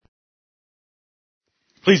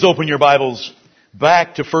Please open your Bibles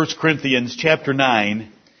back to 1 Corinthians chapter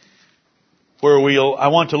 9, where I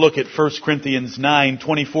want to look at 1 Corinthians 9,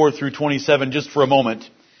 24 through 27 just for a moment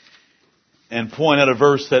and point out a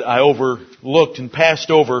verse that I overlooked and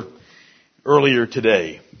passed over earlier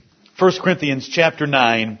today. 1 Corinthians chapter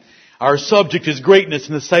 9, our subject is greatness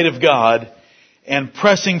in the sight of God and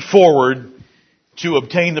pressing forward to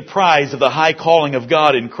obtain the prize of the high calling of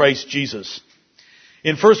God in Christ Jesus.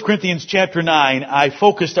 In 1 Corinthians chapter 9, I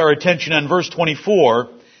focused our attention on verse 24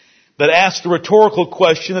 that asked the rhetorical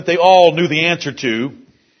question that they all knew the answer to.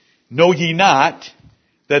 Know ye not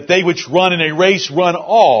that they which run in a race run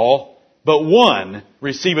all, but one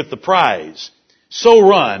receiveth the prize? So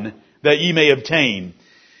run that ye may obtain.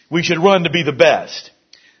 We should run to be the best.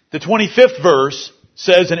 The 25th verse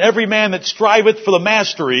says, And every man that striveth for the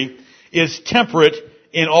mastery is temperate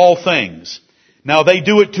in all things. Now they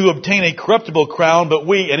do it to obtain a corruptible crown, but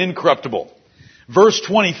we an incorruptible. Verse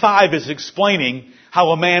 25 is explaining how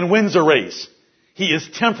a man wins a race. He is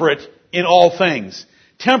temperate in all things.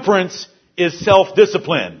 Temperance is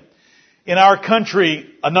self-discipline. In our country,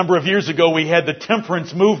 a number of years ago, we had the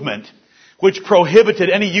temperance movement, which prohibited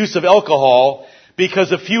any use of alcohol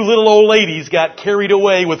because a few little old ladies got carried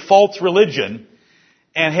away with false religion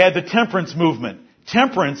and had the temperance movement.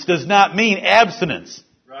 Temperance does not mean abstinence.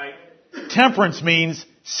 Right. Temperance means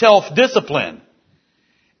self-discipline.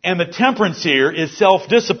 And the temperance here is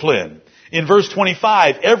self-discipline. In verse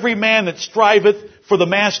 25, every man that striveth for the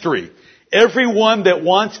mastery, everyone that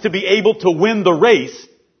wants to be able to win the race,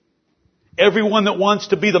 everyone that wants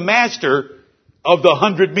to be the master of the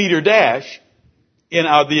 100-meter dash, in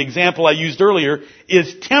the example I used earlier,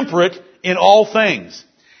 is temperate in all things.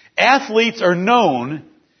 Athletes are known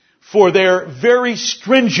for their very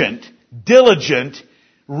stringent, diligent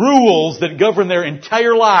rules that govern their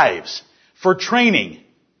entire lives, for training,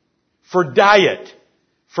 for diet,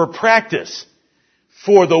 for practice,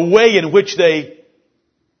 for the way in which they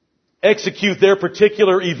execute their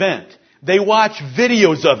particular event. They watch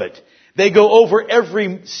videos of it. They go over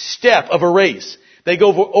every step of a race. They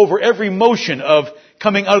go over every motion of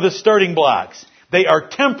coming out of the starting blocks. They are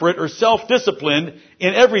temperate or self-disciplined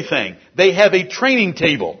in everything. They have a training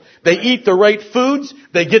table. They eat the right foods.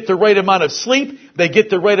 They get the right amount of sleep. They get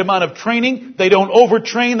the right amount of training. They don't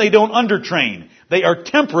overtrain. They don't undertrain. They are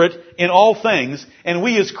temperate in all things. And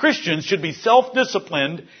we as Christians should be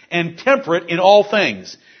self-disciplined and temperate in all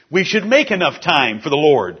things. We should make enough time for the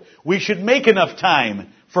Lord. We should make enough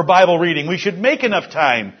time for Bible reading. We should make enough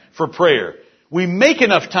time for prayer. We make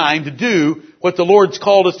enough time to do what the Lord's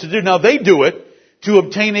called us to do. Now they do it to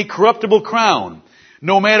obtain a corruptible crown.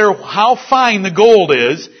 No matter how fine the gold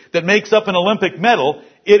is that makes up an Olympic medal,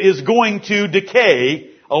 it is going to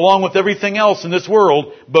decay along with everything else in this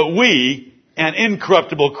world, but we, an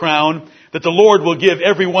incorruptible crown that the Lord will give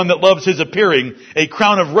everyone that loves His appearing, a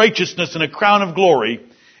crown of righteousness and a crown of glory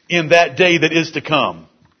in that day that is to come.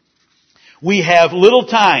 We have little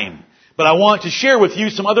time, but I want to share with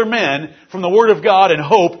you some other men from the Word of God and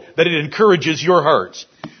hope that it encourages your hearts.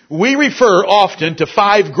 We refer often to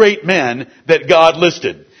 5 great men that God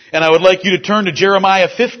listed. And I would like you to turn to Jeremiah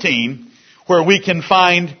 15, where we can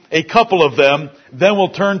find a couple of them. Then we'll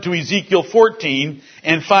turn to Ezekiel 14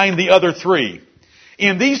 and find the other 3.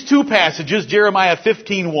 In these 2 passages, Jeremiah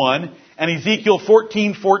 15:1 and Ezekiel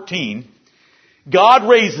 14:14, God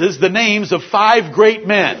raises the names of 5 great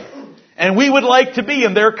men. And we would like to be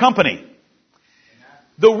in their company.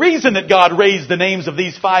 The reason that God raised the names of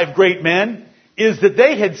these 5 great men is that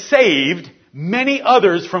they had saved many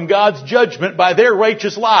others from God's judgment by their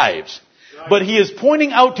righteous lives. Right. But He is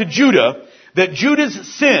pointing out to Judah that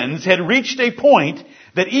Judah's sins had reached a point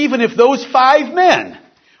that even if those 5 men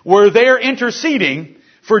were there interceding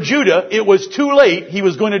for Judah, it was too late. He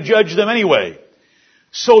was going to judge them anyway.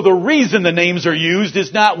 So the reason the names are used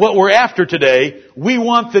is not what we're after today. We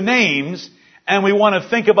want the names, and we want to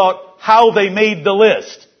think about how they made the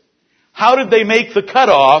list. How did they make the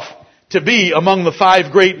cutoff to be among the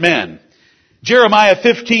 5 great men? Jeremiah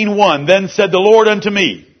 15:1, Then said the Lord unto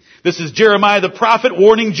me, this is Jeremiah the prophet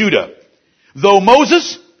warning Judah, Though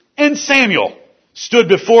Moses and Samuel stood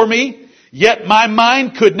before me, yet my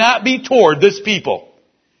mind could not be toward this people.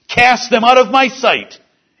 Cast them out of my sight,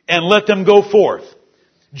 and let them go forth.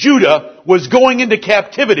 Judah was going into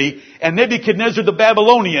captivity, and Nebuchadnezzar the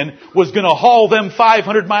Babylonian was going to haul them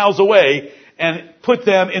 500 miles away and put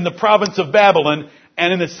them in the province of Babylon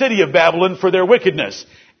and in the city of Babylon for their wickedness.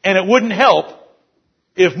 And it wouldn't help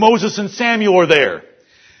if Moses and Samuel were there.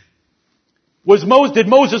 Did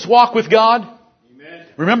Moses walk with God? Amen.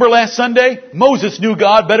 Remember last Sunday? Moses knew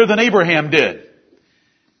God better than Abraham did.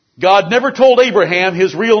 God never told Abraham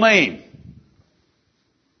his real name.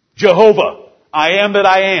 Jehovah, I am that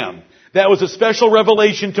I am. That was a special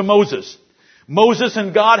revelation to Moses. Moses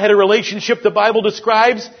and God had a relationship the Bible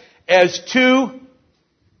describes as two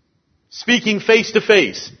speaking face to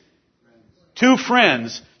face. Two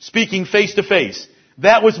friends speaking face to face.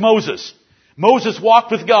 That was Moses. Moses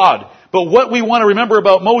walked with God. But what we want to remember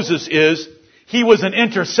about Moses is he was an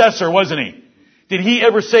intercessor, wasn't he? Did he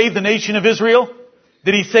ever save the nation of Israel?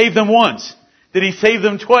 Did he save them once? Did he save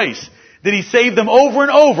them twice? Did he save them over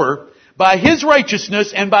and over? By his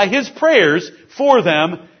righteousness and by his prayers for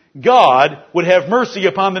them, God would have mercy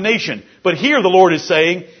upon the nation. But here the Lord is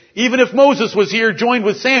saying, even if Moses was here joined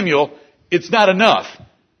with Samuel, it's not enough.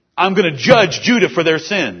 I'm going to judge Judah for their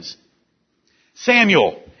sins.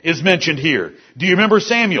 Samuel is mentioned here. Do you remember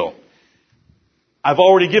Samuel? I've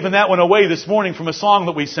already given that one away this morning from a song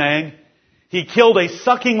that we sang. He killed a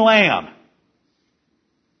sucking lamb.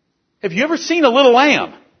 Have you ever seen a little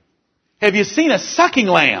lamb? Have you seen a sucking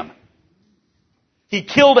lamb? He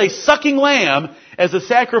killed a sucking lamb as a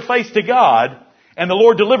sacrifice to God, and the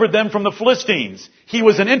Lord delivered them from the Philistines. He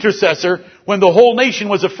was an intercessor when the whole nation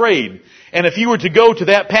was afraid. And if you were to go to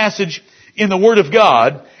that passage in the Word of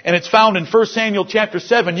God, and it's found in 1 Samuel chapter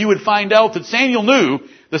 7, you would find out that Samuel knew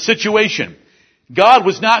the situation. God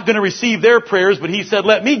was not going to receive their prayers, but he said,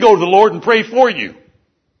 let me go to the Lord and pray for you.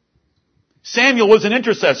 Samuel was an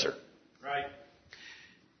intercessor. Right.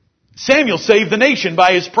 Samuel saved the nation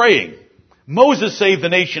by his praying. Moses saved the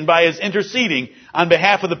nation by his interceding on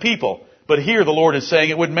behalf of the people. But here the Lord is saying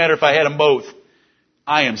it wouldn't matter if I had them both.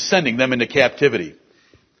 I am sending them into captivity.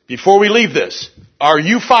 Before we leave this, are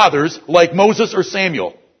you fathers like Moses or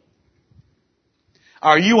Samuel?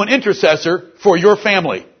 Are you an intercessor for your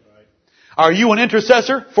family? Are you an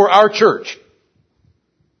intercessor for our church?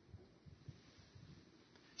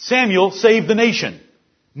 Samuel saved the nation.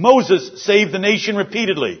 Moses saved the nation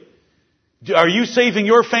repeatedly. Are you saving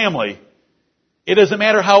your family? It doesn't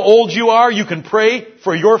matter how old you are, you can pray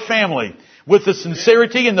for your family with the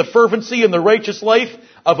sincerity and the fervency and the righteous life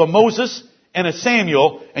of a Moses and a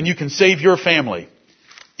Samuel, and you can save your family.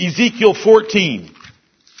 Ezekiel 14.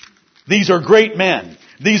 These are great men.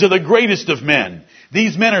 These are the greatest of men.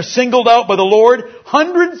 These men are singled out by the Lord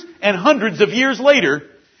hundreds and hundreds of years later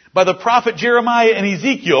by the prophet Jeremiah and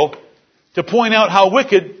Ezekiel to point out how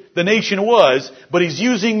wicked the nation was, but he's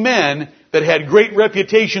using men that had great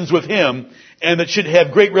reputations with him and that should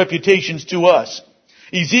have great reputations to us.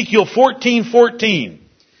 Ezekiel 14:14.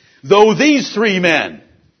 Though these three men,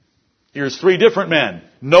 here's three different men,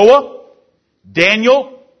 Noah,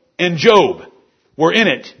 Daniel, and Job, were in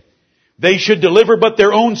it, they should deliver but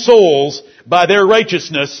their own souls by their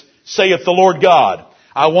righteousness, saith the Lord God.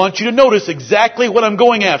 I want you to notice exactly what I'm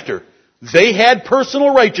going after. They had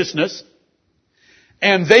personal righteousness,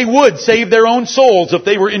 and they would save their own souls if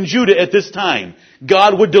they were in Judah at this time.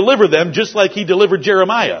 God would deliver them just like He delivered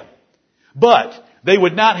Jeremiah. But they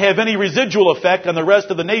would not have any residual effect on the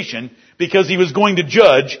rest of the nation because He was going to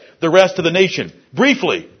judge the rest of the nation.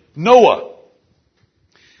 Briefly, Noah.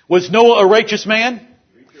 Was Noah a righteous man?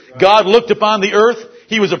 God looked upon the earth.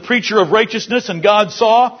 He was a preacher of righteousness, and God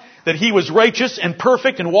saw that he was righteous and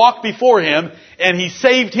perfect and walked before Him, and He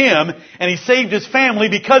saved him, and He saved his family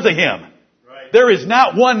because of him. Right. There is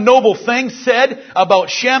not one noble thing said about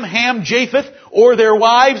Shem, Ham, Japheth, or their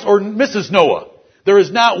wives, or Mrs. Noah. There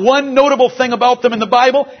is not one notable thing about them in the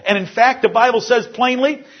Bible, and in fact the Bible says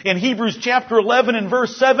plainly in Hebrews chapter 11 and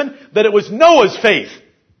verse 7 that it was Noah's faith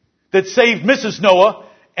that saved Mrs. Noah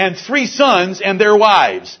and 3 sons and their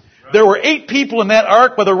wives. There were 8 people in that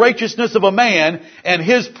ark by the righteousness of a man and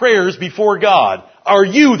his prayers before God. Are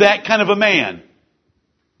you that kind of a man?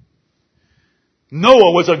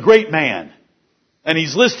 Noah was a great man, and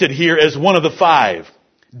he's listed here as one of the 5.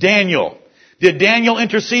 Daniel. Did Daniel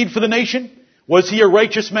intercede for the nation? Was he a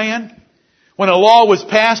righteous man? When a law was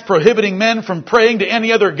passed prohibiting men from praying to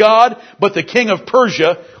any other god but the king of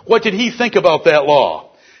Persia, what did he think about that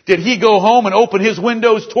law? Did he go home and open his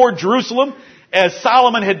windows toward Jerusalem as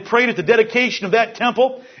Solomon had prayed at the dedication of that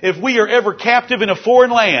temple? If we are ever captive in a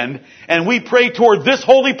foreign land and we pray toward this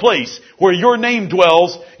holy place where your name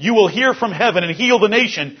dwells, you will hear from heaven and heal the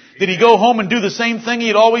nation. Did he go home and do the same thing he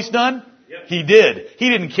had always done? Yep. He did. He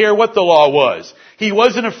didn't care what the law was. He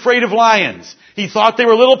wasn't afraid of lions. He thought they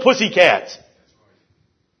were little pussycats.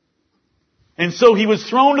 And so he was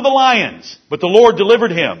thrown to the lions, but the Lord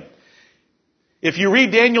delivered him. If you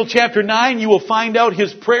read Daniel chapter 9, you will find out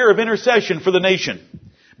his prayer of intercession for the nation.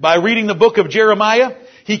 By reading the book of Jeremiah,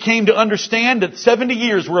 he came to understand that 70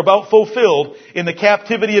 years were about fulfilled in the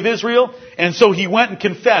captivity of Israel, and so he went and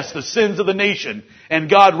confessed the sins of the nation, and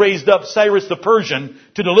God raised up Cyrus the Persian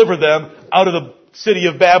to deliver them out of city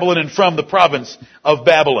of Babylon and from the province of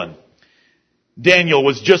Babylon. Daniel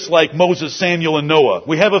was just like Moses, Samuel, and Noah.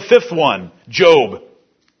 We have a fifth one, Job.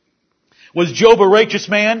 Was Job a righteous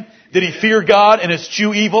man? Did he fear God and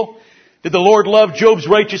eschew evil? Did the Lord love Job's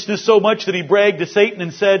righteousness so much that he bragged to Satan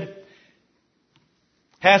and said,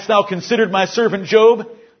 "Hast thou considered my servant Job,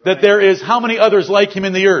 that there is how many others like him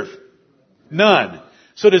in the earth?" None.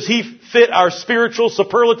 So does he fit our spiritual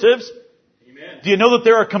superlatives? Amen. Do you know that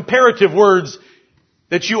there are comparative words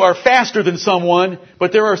that you are faster than someone,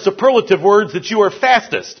 but there are superlative words that you are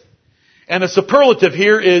fastest? And the superlative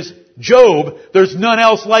here is Job. There's none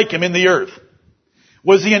else like him in the earth.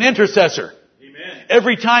 Was he an intercessor? Amen.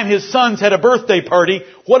 Every time his sons had a birthday party,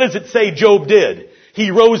 what does it say Job did?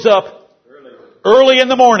 He rose up early in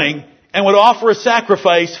the morning and would offer a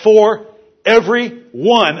sacrifice for every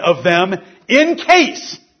one of them, in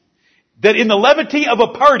case that in the levity of a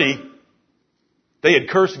party, they had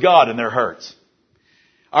cursed God in their hearts.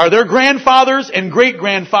 Are there grandfathers and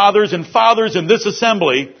great-grandfathers and fathers in this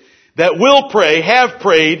assembly that will pray, have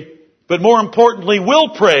prayed, but more importantly will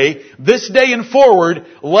pray this day and forward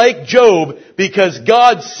like Job, because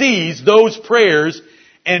God sees those prayers,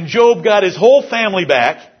 and Job got his whole family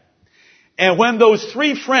back? And when those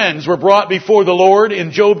three friends were brought before the Lord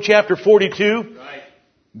in Job chapter 42,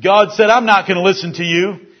 God said, "I'm not going to listen to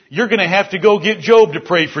you. You're going to have to go get Job to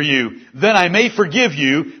pray for you. Then I may forgive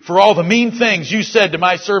you for all the mean things you said to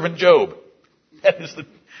my servant Job."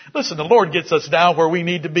 Listen, the Lord gets us down where we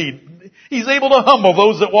need to be. He's able to humble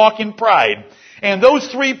those that walk in pride. And those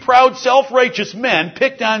three proud, self-righteous men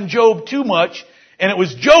picked on Job too much, and it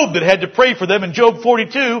was Job that had to pray for them in Job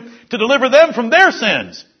 42 to deliver them from their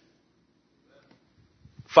sins.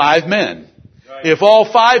 5 men. If all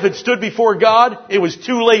 5 had stood before God, it was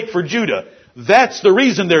too late for Judah. That's the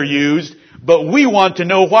reason they're used, but we want to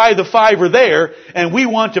know why the 5 are there, and we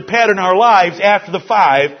want to pattern our lives after the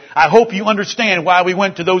 5. I hope you understand why we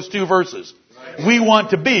went to those 2 verses. We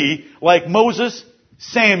want to be like Moses,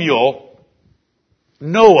 Samuel,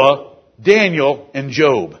 Noah, Daniel, and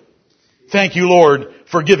Job. Thank you, Lord,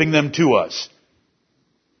 for giving them to us.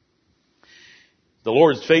 The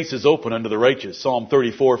Lord's face is open unto the righteous. Psalm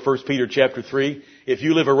 34, 1 Peter chapter 3. If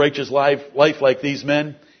you live a righteous life like these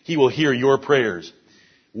men, He will hear your prayers.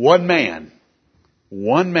 One man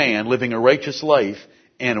living a righteous life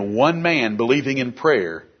and one man believing in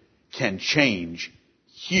prayer can change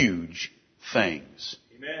huge things.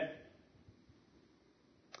 Amen.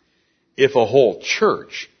 If a whole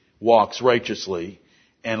church walks righteously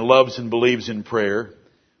and loves and believes in prayer,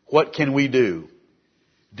 what can we do?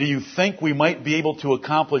 Do you think we might be able to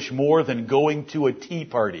accomplish more than going to a tea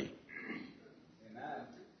party? Amen.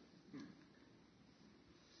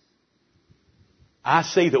 I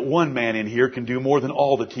say that one man in here can do more than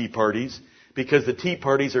all the tea parties, because the tea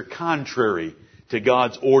parties are contrary to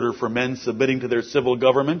God's order for men submitting to their civil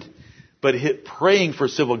government. But praying for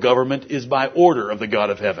civil government is by order of the God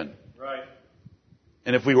of heaven. Right.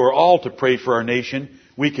 And if we were all to pray for our nation,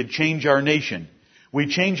 we could change our nation. We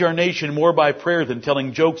change our nation more by prayer than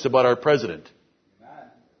telling jokes about our president. Amen.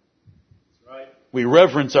 That's right. We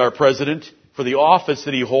reverence our president for the office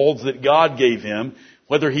that he holds that God gave him.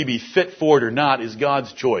 Whether he be fit for it or not is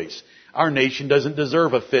God's choice. Our nation doesn't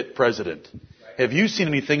deserve a fit president. Right. Have you seen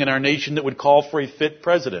anything in our nation that would call for a fit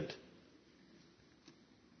president?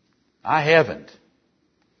 I haven't.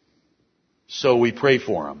 So we pray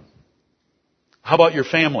for him. How about your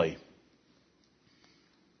family?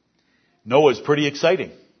 Noah's pretty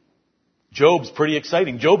exciting. Job's pretty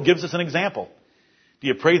exciting. Job gives us an example. Do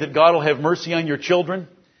you pray that God will have mercy on your children,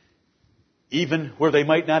 even where they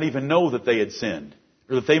might not even know that they had sinned,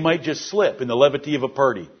 or that they might just slip in the levity of a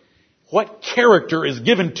party? What character is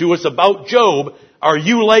given to us about Job? Are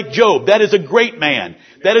you like Job? That is a great man.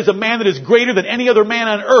 That is a man that is greater than any other man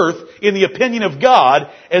on earth in the opinion of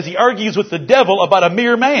God, as he argues with the devil about a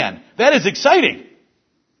mere man. That is exciting.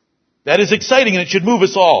 That is exciting, and it should move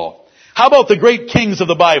us all. How about the great kings of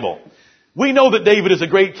the Bible? We know that David is a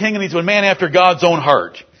great king, and he's a man after God's own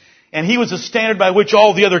heart. And he was a standard by which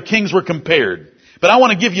all the other kings were compared. But I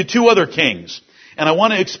want to give you 2 other kings, and I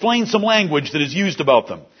want to explain some language that is used about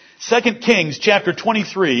them. 2 Kings chapter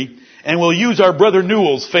 23, and we'll use our brother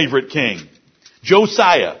Newell's favorite king,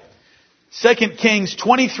 Josiah. 2 Kings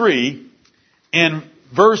 23 and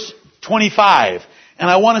verse 25. And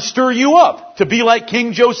I want to stir you up to be like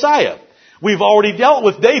King Josiah. We've already dealt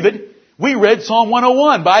with David. We read Psalm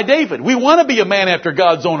 101 by David. We want to be a man after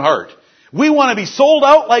God's own heart. We want to be sold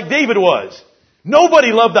out like David was.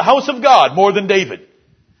 Nobody loved the house of God more than David.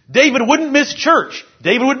 David wouldn't miss church.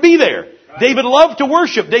 David would be there. David loved to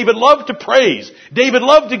worship. David loved to praise. David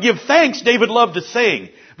loved to give thanks. David loved to sing.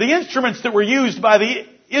 The instruments that were used by the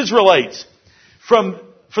Israelites for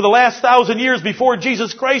the last 1,000 years before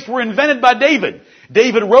Jesus Christ were invented by David.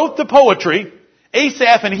 David wrote the poetry,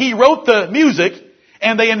 Asaph and he wrote the music,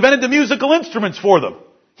 and they invented the musical instruments for them.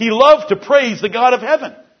 He loved to praise the God of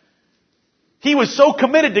heaven. He was so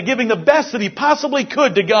committed to giving the best that he possibly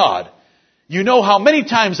could to God. You know how many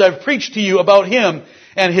times I've preached to you about him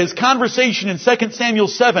and his conversation in 2 Samuel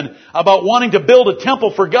 7 about wanting to build a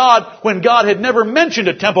temple for God when God had never mentioned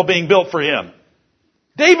a temple being built for him.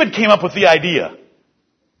 David came up with the idea.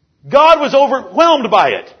 God was overwhelmed by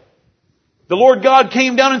it. The Lord God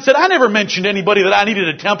came down and said, I never mentioned anybody that I needed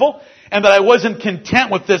a temple and that I wasn't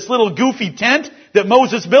content with this little goofy tent that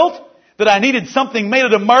Moses built, that I needed something made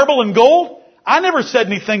out of marble and gold. I never said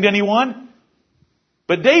anything to anyone.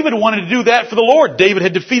 But David wanted to do that for the Lord. David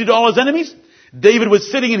had defeated all his enemies. David was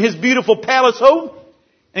sitting in his beautiful palace home.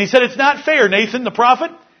 And he said, it's not fair, Nathan, the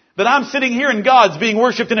prophet, that I'm sitting here and God's being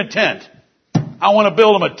worshipped in a tent. I want to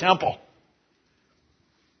build him a temple.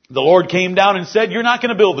 The Lord came down and said, you're not going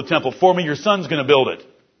to build the temple for me. Your son's going to build it.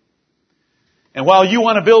 And while you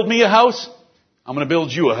want to build me a house, I'm going to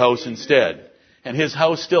build you a house instead. And his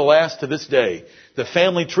house still lasts to this day. The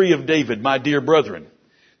family tree of David, my dear brethren,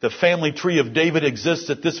 the family tree of David exists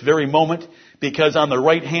at this very moment because on the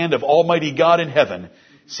right hand of Almighty God in heaven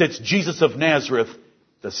sits Jesus of Nazareth,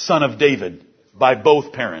 the son of David, by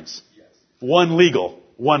both parents. One legal,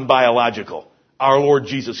 one biological. Our Lord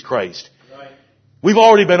Jesus Christ. We've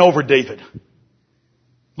already been over David.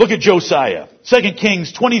 Look at Josiah. 2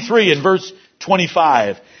 Kings 23 and verse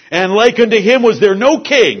 25. And like unto him was there no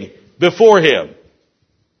king before him.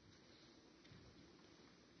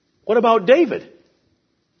 What about David?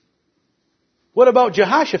 What about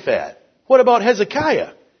Jehoshaphat? What about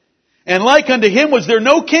Hezekiah? And like unto him was there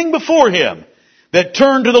no king before him that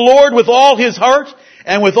turned to the Lord with all his heart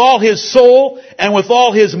and with all his soul and with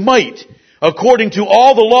all his might, according to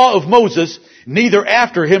all the law of Moses, neither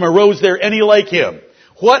after him arose there any like him.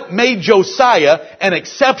 What made Josiah an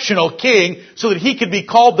exceptional king so that he could be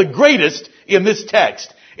called the greatest in this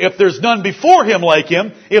text? If there's none before him like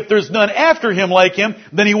him, if there's none after him like him,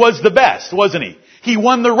 then he was the best, wasn't he? He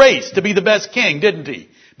won the race to be the best king, didn't he?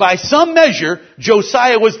 By some measure,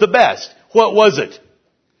 Josiah was the best. What was it?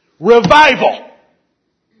 Revival.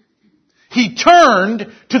 He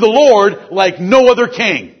turned to the Lord like no other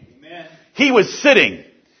king. Amen. He was sitting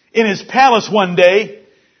in his palace one day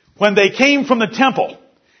when they came from the temple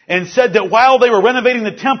and said that while they were renovating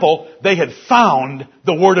the temple, they had found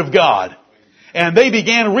the Word of God. And they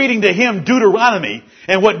began reading to him Deuteronomy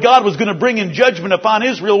and what God was going to bring in judgment upon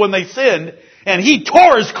Israel when they sinned. And he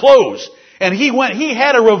tore his clothes. And he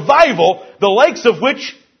had a revival, the likes of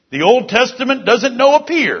which the Old Testament doesn't know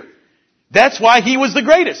appear. That's why he was the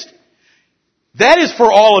greatest. That is for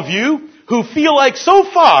all of you who feel like so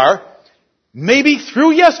far, maybe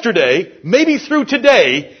through yesterday, maybe through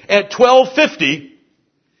today at 12:50,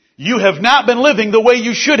 you have not been living the way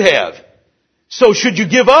you should have. So should you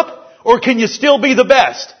give up? Or can you still be the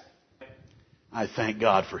best? I thank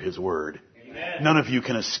God for His Word. Amen. None of you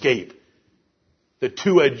can escape the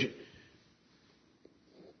two-edged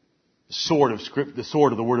sword of Script, the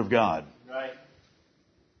sword of the Word of God. Right.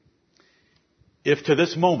 If to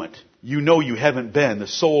this moment you know you haven't been the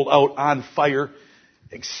sold out, on fire,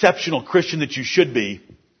 exceptional Christian that you should be,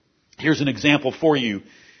 here's an example for you.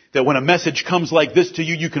 That when a message comes like this to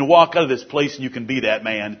you, you can walk out of this place and you can be that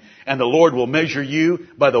man. And the Lord will measure you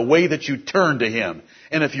by the way that you turn to Him.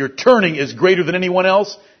 And if your turning is greater than anyone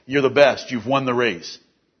else, you're the best. You've won the race.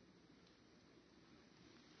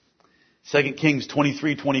 2 Kings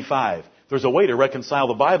 23:25. There's a way to reconcile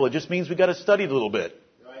the Bible. It just means we've got to study it a little bit.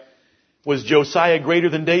 Right. Was Josiah greater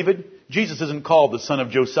than David? Jesus isn't called the son of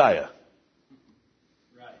Josiah.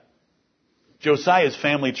 Right. Josiah's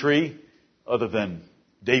family tree, other than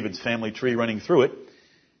David's family tree running through it,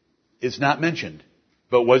 is not mentioned.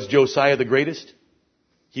 But was Josiah the greatest?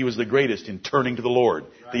 He was the greatest in turning to the Lord.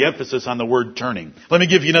 Right. The emphasis on the word turning. Let me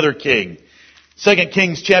give you another king. 2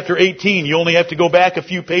 Kings chapter 18. You only have to go back a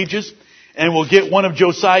few pages and we'll get one of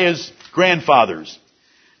Josiah's grandfathers.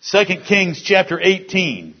 2 Kings chapter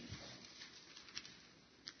 18.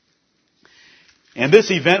 And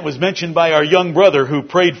this event was mentioned by our young brother who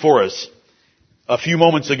prayed for us a few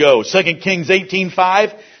moments ago. 2 Kings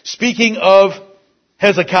 18:5, speaking of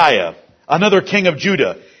Hezekiah, another king of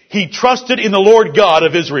Judah. He trusted in the Lord God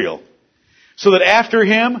of Israel, so that after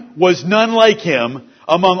him was none like him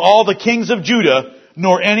among all the kings of Judah,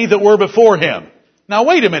 nor any that were before him. Now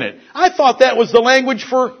wait a minute. I thought that was the language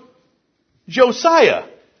for Josiah.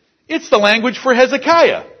 It's the language for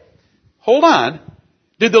Hezekiah. Hold on.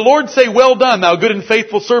 Did the Lord say, well done, thou good and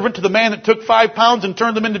faithful servant, to the man that took 5 pounds and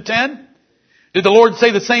turned them into 10? Did the Lord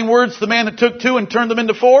say the same words to the man that took 2 and turned them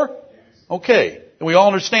into 4? Okay. And we all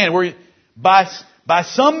understand by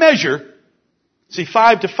some measure, see,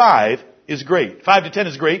 5 to 5 is great. 5 to 10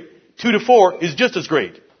 is great. 2 to 4 is just as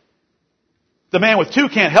great. The man with 2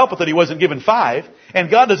 can't help it that he wasn't given 5.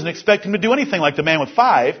 And God doesn't expect him to do anything like the man with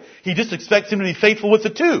 5. He just expects him to be faithful with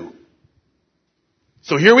the 2.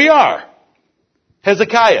 So here we are.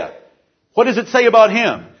 Hezekiah. What does it say about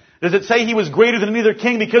him? Does it say he was greater than any other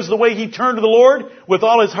king because of the way he turned to the Lord with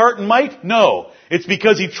all his heart and might? No. It's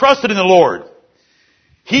because he trusted in the Lord.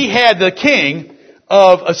 He had the king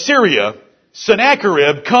of Assyria,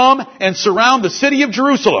 Sennacherib, come and surround the city of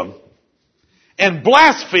Jerusalem and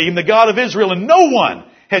blaspheme the God of Israel, and no one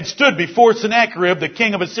had stood before Sennacherib, the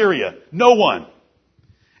king of Assyria. No one.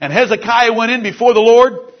 And Hezekiah went in before the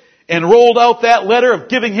Lord and rolled out that letter of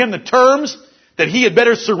giving him the terms that he had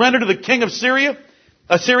better surrender to the king of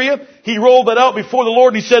Assyria. He rolled that out before the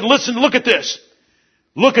Lord and he said, listen, look at this.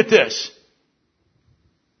 Look at this.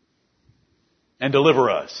 And deliver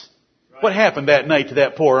us. Right. What happened that night to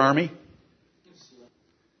that poor army?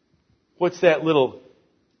 What's that little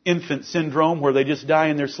infant syndrome where they just die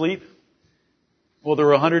in their sleep? Well, there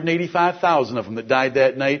were 185,000 of them that died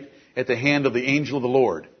that night at the hand of the angel of the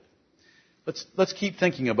Lord. Let's keep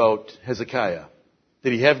thinking about Hezekiah.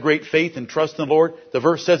 Did he have great faith and trust in the Lord? The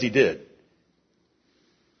verse says he did.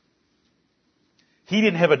 He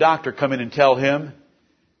didn't have a doctor come in and tell him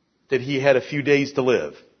that he had a few days to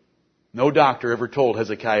live. No doctor ever told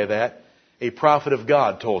Hezekiah that. A prophet of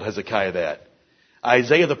God told Hezekiah that.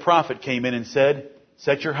 Isaiah the prophet came in and said,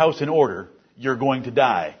 set your house in order. You're going to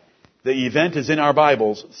die. The event is in our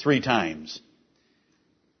Bibles 3 times.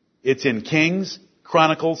 It's in Kings,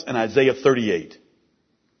 Chronicles, and Isaiah 38.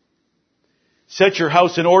 Set your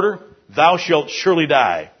house in order, thou shalt surely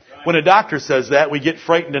die. When a doctor says that, we get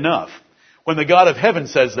frightened enough. When the God of heaven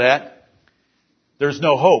says that, there's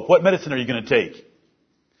no hope. What medicine are you going to take?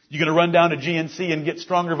 You going to run down to GNC and get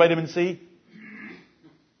stronger vitamin C?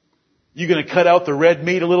 You going to cut out the red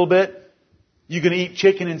meat a little bit? You going to eat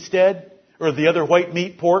chicken instead? Or the other white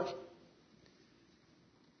meat, pork?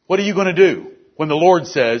 What are you going to do when the Lord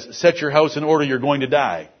says, set your house in order, you're going to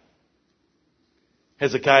die?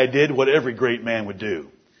 Hezekiah did what every great man would do.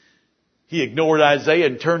 He ignored Isaiah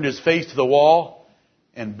and turned his face to the wall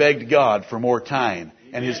and begged God for more time.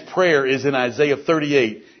 And his prayer is in Isaiah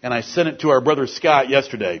 38, and I sent it to our brother Scott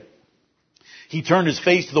yesterday. He turned his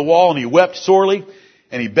face to the wall and he wept sorely,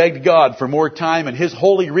 and he begged God for more time, and his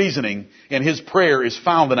holy reasoning and his prayer is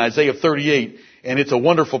found in Isaiah 38, and it's a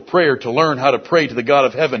wonderful prayer to learn how to pray to the God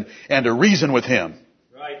of heaven and to reason with him.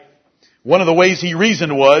 Right. One of the ways he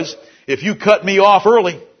reasoned was, if you cut me off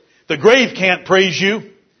early, the grave can't praise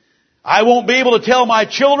you. I won't be able to tell my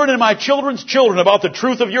children and my children's children about the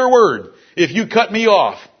truth of your word if you cut me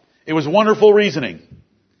off. It was wonderful reasoning.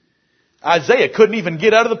 Isaiah couldn't even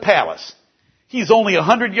get out of the palace. He's only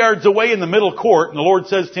 100 yards away in the middle court, and the Lord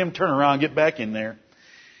says to him, turn around, get back in there.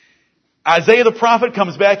 Isaiah the prophet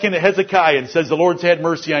comes back into Hezekiah and says, the Lord's had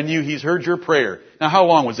mercy on you. He's heard your prayer. Now, how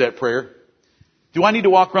long was that prayer? Do I need to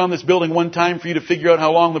walk around this building one time for you to figure out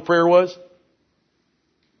how long the prayer was?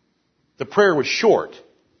 The prayer was short,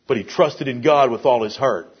 but he trusted in God with all his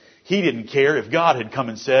heart. He didn't care if God had come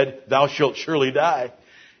and said, thou shalt surely die.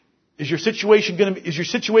 Is your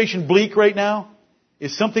situation bleak right now?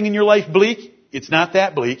 Is something in your life bleak? It's not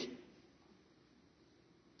that bleak.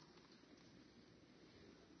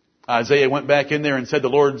 Isaiah went back in there and said, the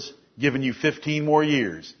Lord's given you 15 more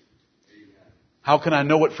years. How can I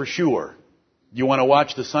know it for sure? You want to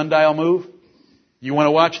watch the sundial move? You want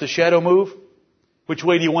to watch the shadow move? Which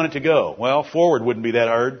way do you want it to go? Well, forward wouldn't be that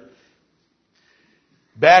hard.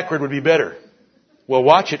 Backward would be better. Well,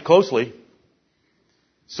 watch it closely.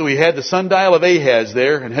 So he had the sundial of Ahaz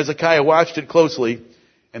there, and Hezekiah watched it closely,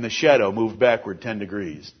 and the shadow moved backward 10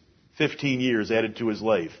 degrees. 15 years added to his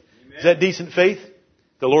life. Amen. Is that decent faith?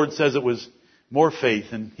 The Lord says it was more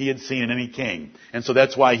faith than he had seen in any king. And so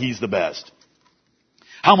that's why he's the best.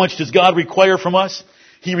 How much does God require from us?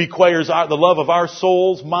 He requires the love of our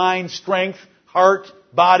souls, mind, strength, heart,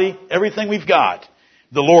 body, everything we've got.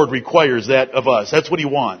 The Lord requires that of us. That's what He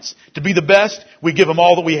wants. To be the best, we give Him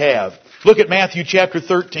all that we have. Look at Matthew chapter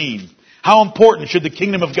 13. How important should the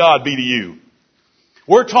kingdom of God be to you?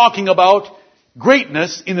 We're talking about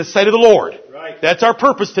greatness in the sight of the Lord. Right. That's our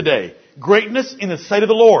purpose today. Greatness in the sight of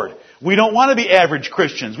the Lord. We don't want to be average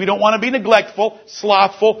Christians. We don't want to be neglectful,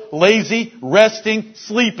 slothful, lazy, resting,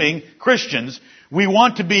 sleeping Christians. We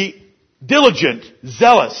want to be diligent,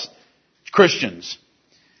 zealous Christians.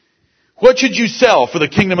 What should you sell for the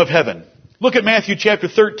kingdom of heaven? Look at Matthew chapter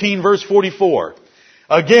 13, verse 44.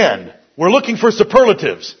 Again, we're looking for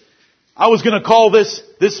superlatives. I was going to call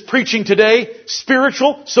this preaching today,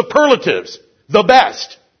 spiritual superlatives. The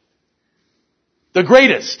best. The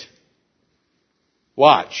greatest.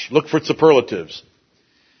 Watch. Look for superlatives.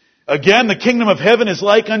 Again, the kingdom of heaven is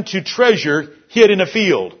like unto treasure hid in a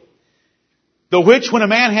field, the which when a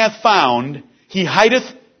man hath found, he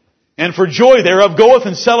hideth, and for joy thereof goeth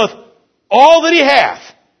and selleth all that he hath,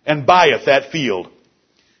 and buyeth that field.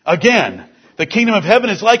 Again, the kingdom of heaven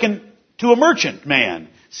is like unto a merchant man,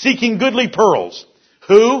 seeking goodly pearls,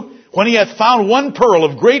 who, when he hath found one pearl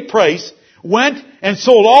of great price, went and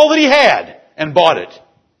sold all that he had, and bought it.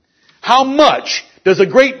 How much does a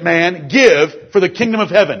great man give for the kingdom of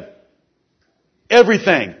heaven?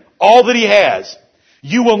 Everything. All that he has.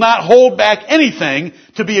 You will not hold back anything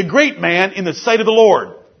to be a great man in the sight of the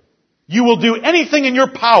Lord. You will do anything in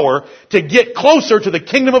your power to get closer to the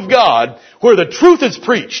kingdom of God, where the truth is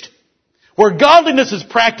preached, where godliness is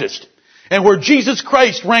practiced, and where Jesus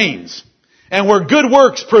Christ reigns, and where good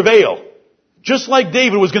works prevail. Just like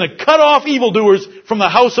David was going to cut off evildoers from the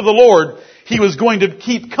house of the Lord, he was going to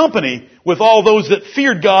keep company with all those that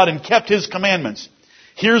feared God and kept His commandments.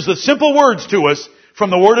 Here's the simple words to us from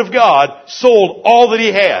the Word of God: sold all that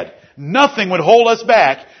he had. Nothing would hold us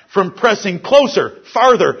back from pressing closer,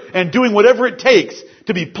 farther, and doing whatever it takes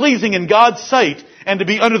to be pleasing in God's sight and to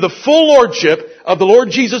be under the full lordship of the Lord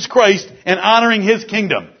Jesus Christ and honoring His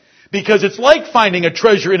kingdom. Because it's like finding a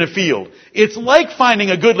treasure in a field. It's like finding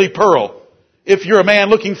a goodly pearl. If you're a man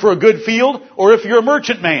looking for a good field, or if you're a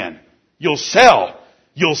merchant man, you'll sell.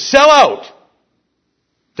 You'll sell out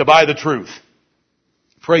to buy the truth.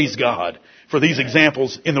 Praise God for these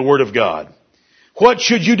examples in the Word of God. What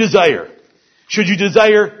should you desire? Should you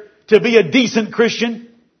desire to be a decent Christian?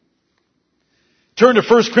 Turn to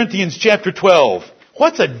 1 Corinthians chapter 12.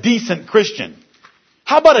 What's a decent Christian?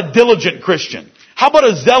 How about a diligent Christian? How about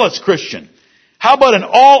a zealous Christian? How about an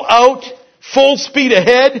all-out, full speed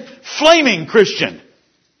ahead, flaming Christian?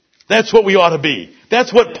 That's what we ought to be.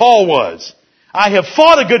 That's what Paul was. I have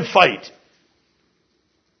fought a good fight.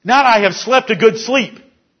 Not I have slept a good sleep.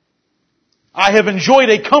 I have enjoyed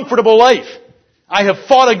a comfortable life. I have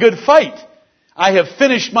fought a good fight. I have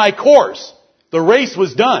finished my course. The race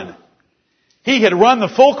was done. He had run the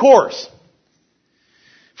full course.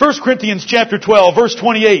 1 Corinthians chapter 12, verse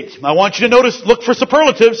 28. I want you to notice, look for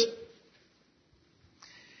superlatives.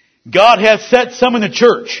 God hath set some in the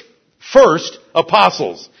church. First,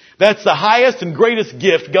 apostles. That's the highest and greatest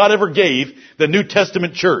gift God ever gave the New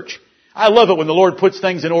Testament church. I love it when the Lord puts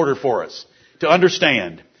things in order for us to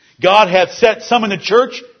understand. God hath set some in the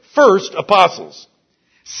church. First, apostles.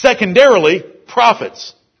 Secondarily,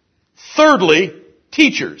 prophets. Thirdly,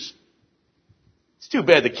 teachers. It's too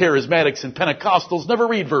bad the charismatics and Pentecostals never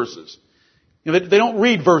read verses. They don't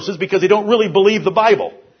read verses because they don't really believe the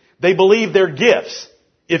Bible. They believe they're gifts,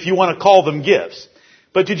 if you want to call them gifts.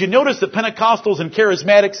 But did you notice that Pentecostals and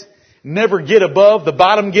charismatics never get above the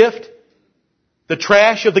bottom gift? The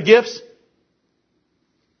trash of the gifts?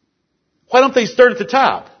 Why don't they start at the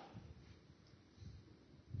top?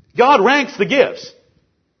 God ranks the gifts.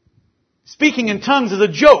 Speaking in tongues is a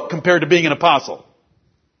joke compared to being an apostle.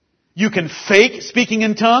 You can fake speaking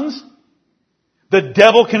in tongues. The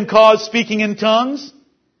devil can cause speaking in tongues.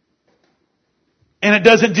 And it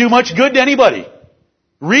doesn't do much good to anybody.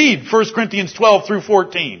 Read 1 Corinthians 12 through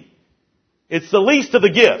 14. It's the least of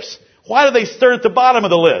the gifts. Why do they start at the bottom of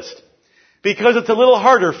the list? Because it's a little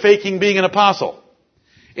harder faking being an apostle.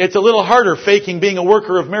 It's a little harder faking being a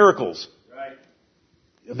worker of miracles. Right.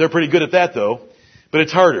 They're pretty good at that though, but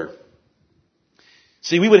it's harder.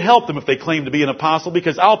 See, we would help them if they claimed to be an apostle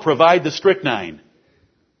because I'll provide the strychnine.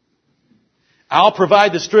 I'll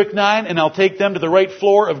provide the strychnine and I'll take them to the right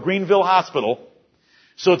floor of Greenville Hospital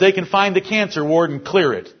so that they can find the cancer ward and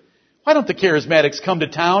clear it. Why don't the charismatics come to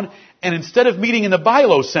town and instead of meeting in the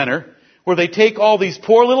Bilo Center where they take all these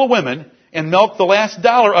poor little women and milk the last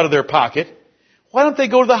dollar out of their pocket, why don't they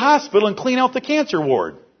go to the hospital and clean out the cancer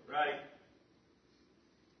ward? Right.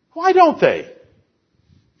 Why don't they?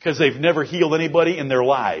 Because they've never healed anybody in their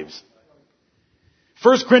lives.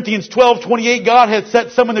 1 Corinthians 12:28, God hath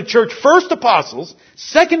set some in the church, first apostles,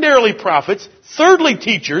 secondarily prophets, thirdly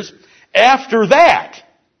teachers. After that,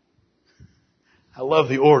 I love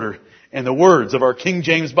the order and the words of our King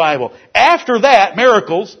James Bible. After that,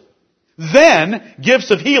 miracles, then gifts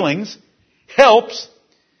of healings, helps,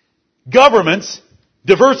 governments,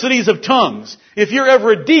 diversities of tongues. If you're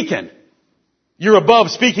ever a deacon, you're above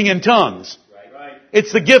speaking in tongues.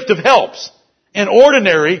 It's the gift of helps. An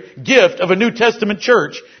ordinary gift of a New Testament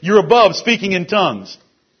church. You're above speaking in tongues.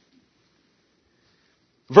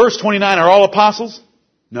 Verse 29, are all apostles?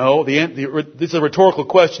 No. This is a rhetorical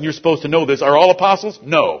question. You're supposed to know this. Are all apostles?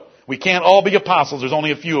 No. We can't all be apostles. There's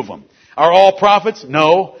only a few of them. Are all prophets?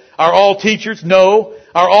 No. Are all teachers? No.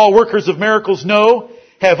 Are all workers of miracles? No.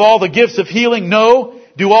 Have all the gifts of healing? No.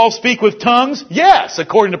 Do all speak with tongues? Yes,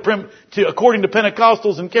 according to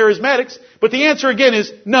Pentecostals and Charismatics. But the answer again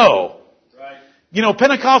is no. Right. You know,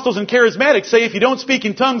 Pentecostals and Charismatics say if you don't speak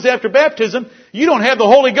in tongues after baptism, you don't have the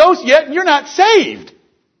Holy Ghost yet and you're not saved.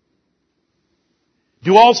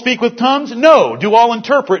 Do all speak with tongues? No. Do all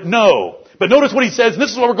interpret? No. But notice what he says, and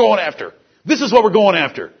this is what we're going after. This is what we're going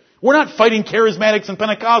after. We're not fighting Charismatics and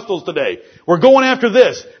Pentecostals today. We're going after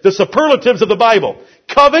this, the superlatives of the Bible.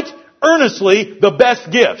 Covet earnestly the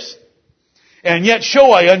best gifts. And yet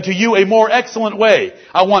show I unto you a more excellent way.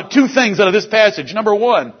 I want two things out of this passage. Number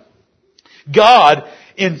one, God,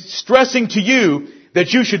 in stressing to you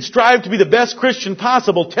that you should strive to be the best Christian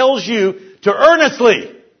possible, tells you to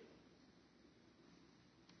earnestly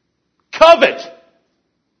covet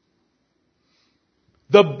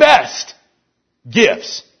the best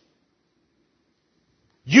gifts.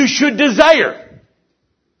 You should desire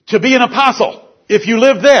to be an apostle if you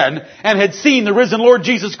lived then and had seen the risen Lord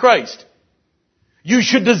Jesus Christ. You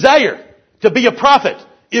should desire to be a prophet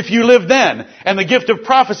if you lived then and the gift of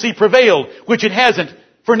prophecy prevailed, which it hasn't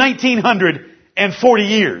for 1940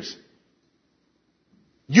 years.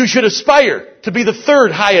 You should aspire to be the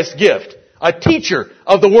third highest gift, a teacher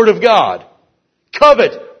of the Word of God.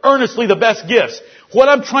 Covet earnestly the best gifts. What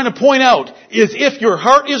I'm trying to point out is if your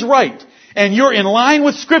heart is right and you're in line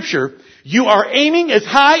with Scripture, you are aiming as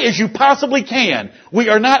high as you possibly can. We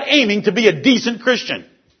are not aiming to be a decent Christian.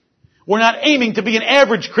 We're not aiming to be an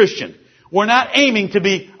average Christian. We're not aiming to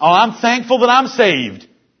be, oh, I'm thankful that I'm saved.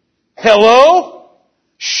 Hello?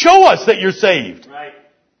 Show us that you're saved. Right.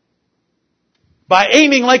 By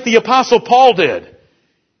aiming like the Apostle Paul did.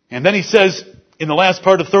 And then he says in the last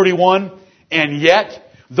part of 31, and yet,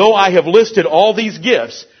 though I have listed all these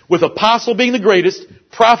gifts, with apostle being the greatest,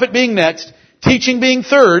 prophet being next, teaching being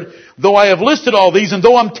third, though I have listed all these, and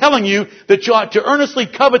though I'm telling you that you ought to earnestly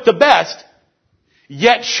covet the best,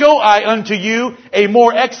 yet show I unto you a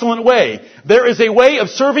more excellent way. There is a way of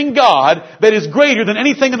serving God that is greater than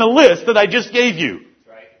anything in the list that I just gave you.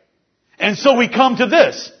 Right. And so we come to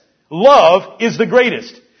this. Love is the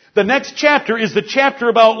greatest. The next chapter is the chapter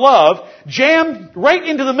about love, jammed right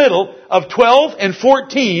into the middle of 12 and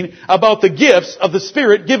 14 about the gifts of the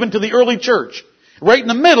Spirit given to the early church. Right in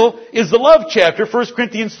the middle is the love chapter, 1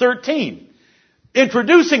 Corinthians 13.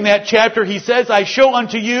 Introducing that chapter, he says, I show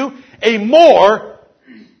unto you a more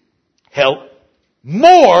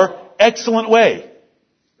excellent way.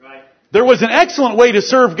 Right. There was an excellent way to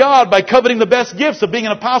serve God by coveting the best gifts of being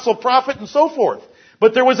an apostle, prophet, and so forth.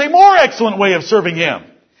 But there was a more excellent way of serving Him.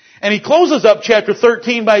 And he closes up chapter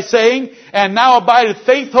 13 by saying, and now abideth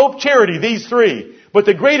faith, hope, charity, these three. But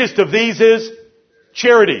the greatest of these is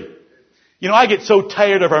charity. You know, I get so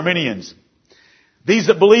tired of Arminians. These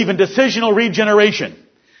that believe in decisional regeneration.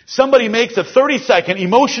 Somebody makes a 30-second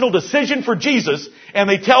emotional decision for Jesus, and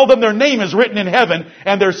they tell them their name is written in heaven,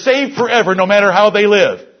 and they're saved forever no matter how they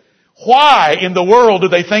live. Why in the world do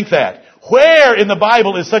they think that? Where in the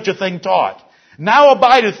Bible is such a thing taught? Now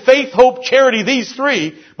abideth faith, hope, charity, these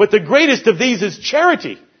three, but the greatest of these is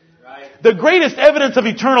charity. Right. The greatest evidence of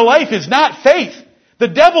eternal life is not faith. The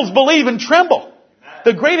devils believe and tremble.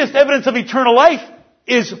 The greatest evidence of eternal life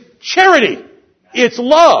is charity. It's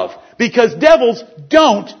love, because devils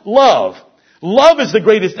don't love. Love is the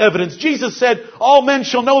greatest evidence. Jesus said, all men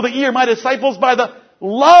shall know that ye are my disciples by the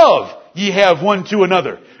love ye have one to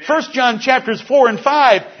another. 1 John chapters 4 and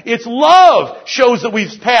 5, it's love shows that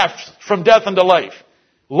we've passed from death unto life.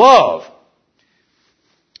 Love.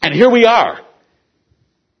 And here we are.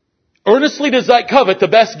 Earnestly covet the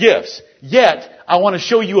best gifts. Yet, I want to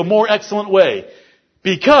show you a more excellent way.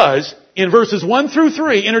 Because, in verses 1 through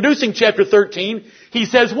 3, introducing chapter 13, he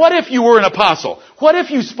says, what if you were an apostle? What if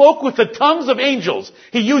you spoke with the tongues of angels?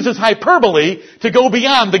 He uses hyperbole to go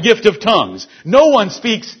beyond the gift of tongues. No one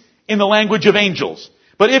speaks in the language of angels.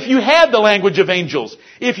 But if you had the language of angels,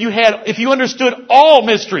 if you understood all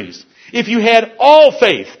mysteries, if you had all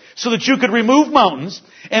faith so that you could remove mountains,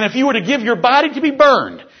 and if you were to give your body to be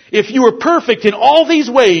burned, if you were perfect in all these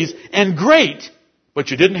ways and great,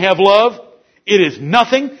 but you didn't have love, it is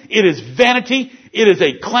nothing, it is vanity, it is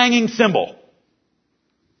a clanging cymbal.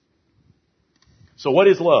 So what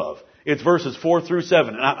is love? It's verses 4 through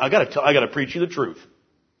 7. And I gotta preach you the truth.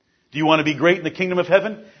 Do you want to be great in the kingdom of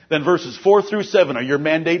heaven? Then verses 4 through 7 are your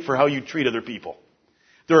mandate for how you treat other people.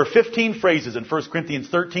 There are 15 phrases in 1 Corinthians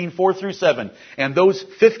 13, 4 through 7. And those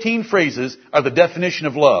 15 phrases are the definition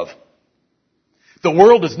of love. The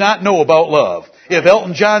world does not know about love. If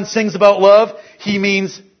Elton John sings about love, he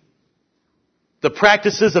means the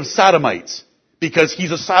practices of sodomites, because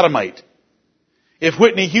he's a sodomite. If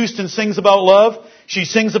Whitney Houston sings about love, she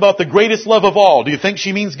sings about the greatest love of all. Do you think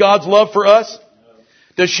she means God's love for us?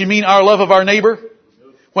 Does she mean our love of our neighbor?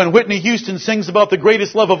 When Whitney Houston sings about the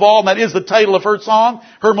greatest love of all, and that is the title of her song,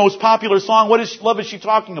 her most popular song, what love is she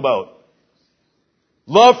talking about?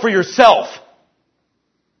 Love for yourself.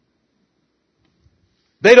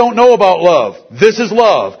 They don't know about love. This is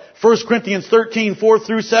love. 1 Corinthians 13, 4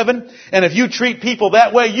 through 7. And if you treat people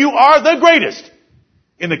that way, you are the greatest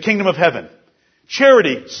in the kingdom of heaven.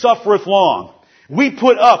 Charity suffereth long. We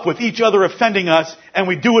put up with each other offending us, and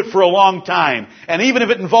we do it for a long time. And even if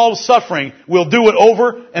it involves suffering, we'll do it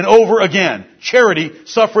over and over again. Charity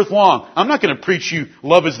suffereth long. I'm not going to preach you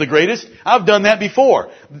love is the greatest. I've done that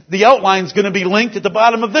before. The outline's going to be linked at the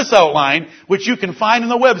bottom of this outline, which you can find on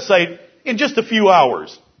the website in just a few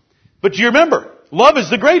hours. But do you remember, love is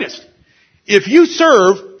the greatest. If you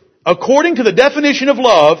serve according to the definition of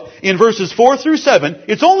love in verses 4 through 7,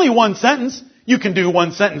 it's only one sentence. You can do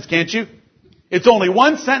one sentence, can't you? It's only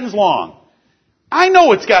one sentence long. I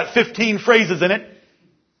know it's got 15 phrases in it,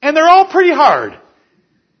 and they're all pretty hard.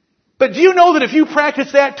 But do you know that if you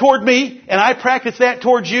practice that toward me, and I practice that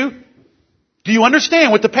towards you, do you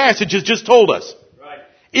understand what the passage has just told us? Right.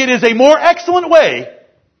 It is a more excellent way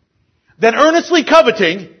than earnestly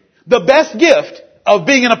coveting the best gift of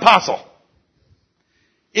being an apostle.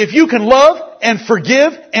 If you can love and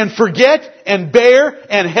forgive and forget and bear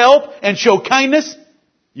and help and show kindness,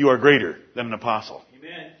 you are greater than an apostle.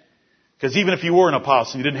 Amen. Because even if you were an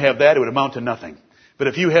apostle and you didn't have that, it would amount to nothing. But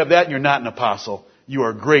if you have that and you're not an apostle, you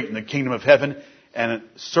are great in the kingdom of heaven. And a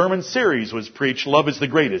sermon series was preached, Love is the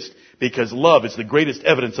Greatest, because love is the greatest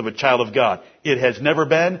evidence of a child of God. It has never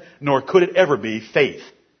been, nor could it ever be, faith.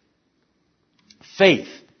 Faith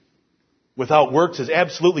without works is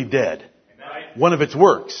absolutely dead. Amen. One of its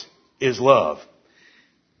works is love.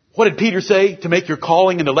 What did Peter say to make your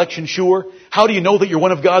calling and election sure? How do you know that you're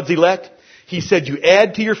one of God's elect? He said you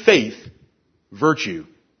add to your faith virtue.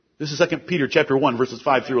 This is 2 Peter chapter 1, verses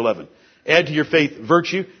 5 through 11. Add to your faith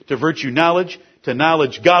virtue, to virtue knowledge, to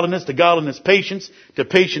knowledge godliness, to godliness patience, to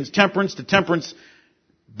patience temperance, to temperance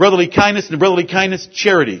brotherly kindness, and to brotherly kindness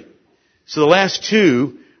charity. So the last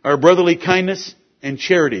two are brotherly kindness and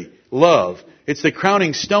charity. Love. It's the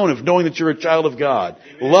crowning stone of knowing that you're a child of God.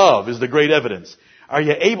 Amen. Love is the great evidence. Are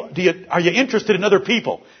you interested in other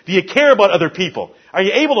people? Do you care about other people? Are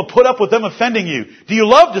you able to put up with them offending you? Do you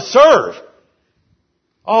love to serve?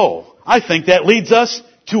 Oh, I think that leads us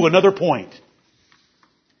to another point.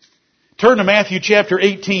 Turn to Matthew chapter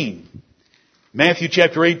 18. Matthew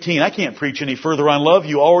chapter 18. I can't preach any further on love.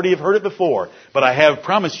 You already have heard it before. But I have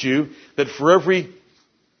promised you that for every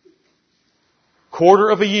quarter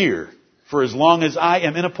of a year, for as long as I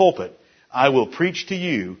am in a pulpit, I will preach to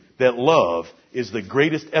you that love is the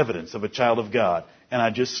greatest evidence of a child of God. And I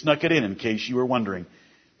just snuck it in case you were wondering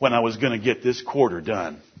when I was going to get this quarter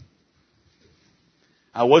done.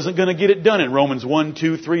 I wasn't going to get it done in Romans 1,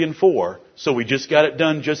 2, 3, and 4, so we just got it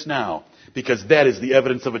done just now, because that is the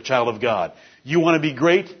evidence of a child of God. You want to be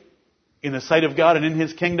great in the sight of God and in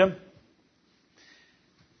His kingdom?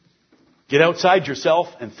 Get outside yourself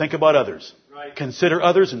and think about others. Right. Consider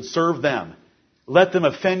others and serve them. Let them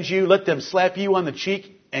offend you, let them slap you on the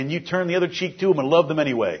cheek, and you turn the other cheek to them and love them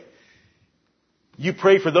anyway. You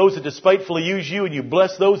pray for those that despitefully use you, and you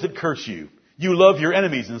bless those that curse you. You love your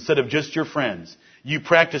enemies instead of just your friends. You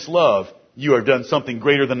practice love. You have done something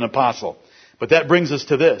greater than an apostle. But that brings us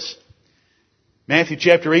to this. Matthew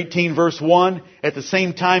chapter 18, verse 1. At the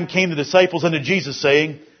same time came the disciples unto Jesus,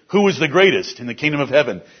 saying, Who is the greatest in the kingdom of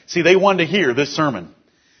heaven? See, they wanted to hear this sermon.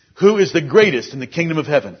 Who is the greatest in the kingdom of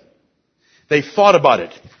heaven? They thought about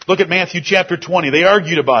it. Look at Matthew chapter 20. They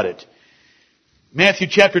argued about it. Matthew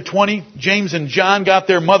chapter 20, James and John got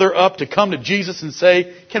their mother up to come to Jesus and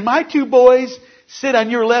say, Can my two boys sit on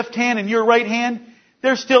your left hand and your right hand?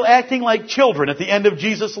 They're still acting like children at the end of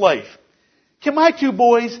Jesus' life. Can my two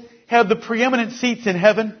boys have the preeminent seats in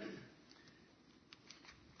heaven?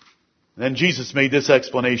 Then Jesus made this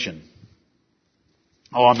explanation.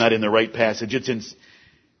 Oh, I'm not in the right passage.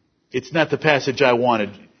 It's not the passage I wanted.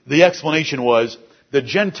 The explanation was, the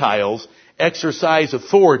Gentiles exercise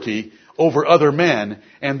authority over other men,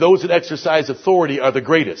 and those that exercise authority are the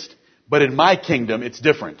greatest. But in my kingdom, it's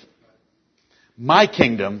different. My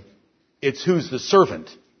kingdom, it's who's the servant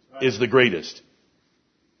is the greatest.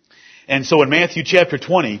 And so in Matthew chapter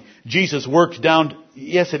 20, Jesus worked down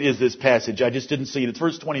yes, it is this passage. I just didn't see it. It's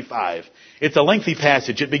verse 25. It's a lengthy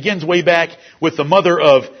passage. It begins way back with the mother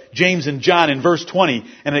of James and John in verse 20,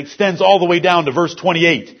 and it extends all the way down to verse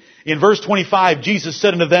 28. In verse 25, Jesus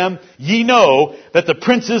said unto them, Ye know that the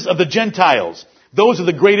princes of the Gentiles, those are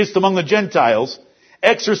the greatest among the Gentiles,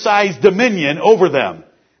 exercise dominion over them.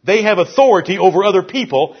 They have authority over other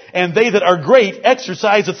people, and they that are great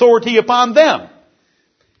exercise authority upon them.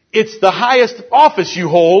 It's the highest office you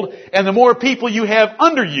hold, and the more people you have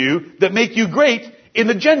under you that make you great in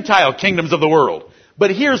the Gentile kingdoms of the world.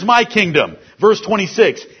 But here's my kingdom. Verse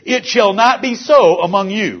 26, It shall not be so among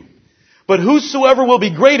you. But whosoever will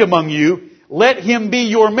be great among you, let him be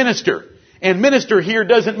your minister. And minister here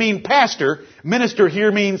doesn't mean pastor. Minister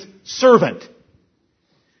here means servant.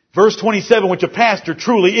 Verse 27, which a pastor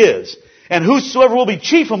truly is. And whosoever will be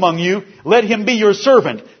chief among you, let him be your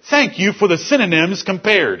servant. Thank you for the synonyms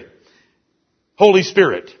compared. Holy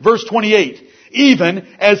Spirit. Verse 28, Even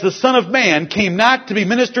as the Son of Man came not to be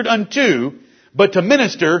ministered unto, but to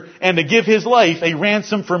minister and to give his life a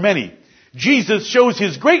ransom for many. Jesus shows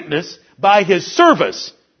his greatness by his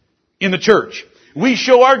service in the church. We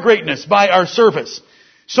show our greatness by our service.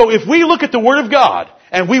 So if we look at the Word of God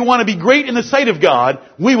and we want to be great in the sight of God,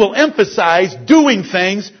 we will emphasize doing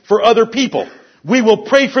things for other people. We will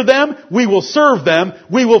pray for them. We will serve them.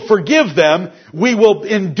 We will forgive them. We will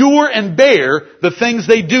endure and bear the things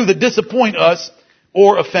they do that disappoint us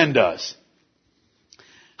or offend us.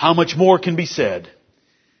 How much more can be said?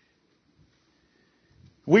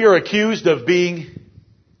 We are accused of being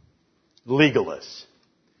legalists.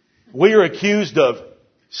 We are accused of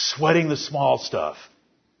sweating the small stuff.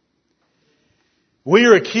 We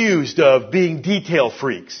are accused of being detail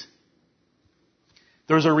freaks.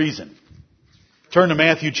 There's a reason. Turn to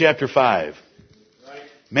Matthew chapter 5.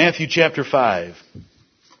 Matthew chapter 5.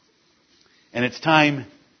 And it's time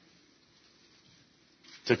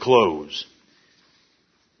to close.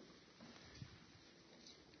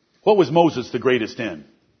 What was Moses the greatest in?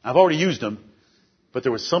 I've already used him, but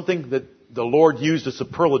there was something that the Lord used a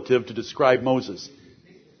superlative to describe Moses.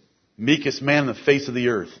 Meekest man on the face of the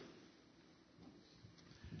earth.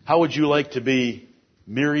 How would you like to be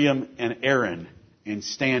Miriam and Aaron and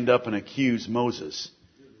stand up and accuse Moses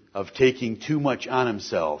of taking too much on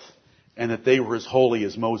himself and that they were as holy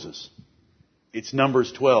as Moses? It's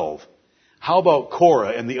Numbers 12. How about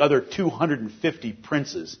Korah and the other 250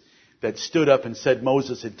 princes that stood up and said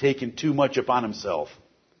Moses had taken too much upon himself?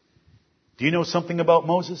 Do you know something about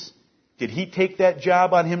Moses? Did he take that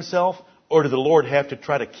job on himself, or did the Lord have to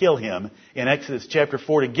try to kill him in Exodus chapter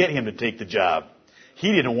 4 to get him to take the job?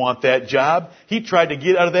 He didn't want that job. He tried to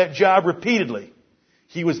get out of that job repeatedly.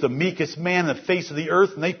 He was the meekest man on the face of the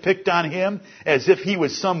earth, and they picked on him as if he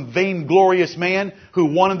was some vainglorious man who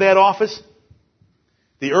wanted that office.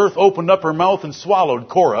 The earth opened up her mouth and swallowed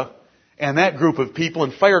Korah and that group of people,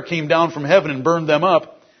 and fire came down from heaven and burned them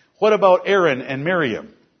up. What about Aaron and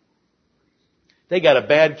Miriam? They got a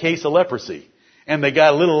bad case of leprosy, and they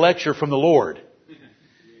got a little lecture from the Lord.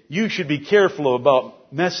 You should be careful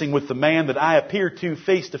about messing with the man that I appear to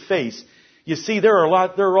face. You see, there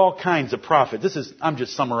are all kinds of prophets. I'm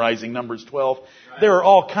just summarizing Numbers 12. There are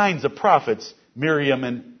all kinds of prophets, Miriam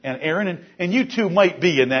and Aaron, and you too might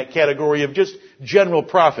be in that category of just general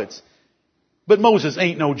prophets. But Moses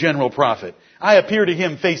ain't no general prophet. I appear to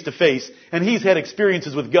him face to face, and he's had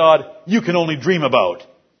experiences with God you can only dream about.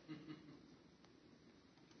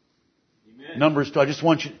 Amen. Numbers, I just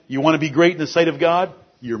want you want to be great in the sight of God?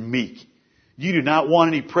 You're meek. You do not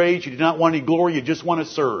want any praise. You do not want any glory. You just want to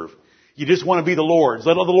serve. You just want to be the Lord's.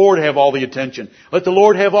 Let the Lord have all the attention. Let the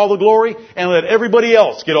Lord have all the glory, and let everybody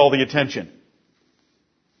else get all the attention.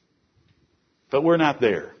 But we're not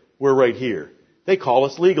there. We're right here. They call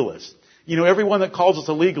us legalists. You know, everyone that calls us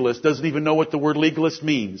a legalist doesn't even know what the word legalist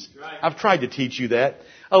means. Right. I've tried to teach you that.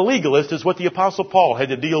 A legalist is what the Apostle Paul had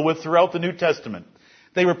to deal with throughout the New Testament.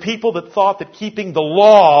 They were people that thought that keeping the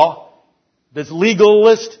law, does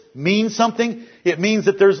legalist mean something? It means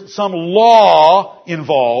that there's some law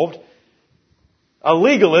involved. A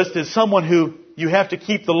legalist is someone who you have to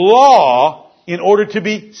keep the law in order to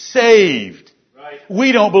be saved. Right.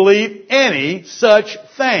 We don't believe any such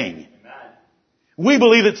thing. We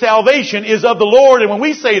believe that salvation is of the Lord, and when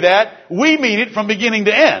we say that, we mean it from beginning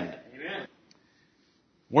to end. Amen.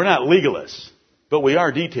 We're not legalists, but we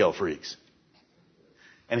are detail freaks.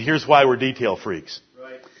 And here's why we're detail freaks.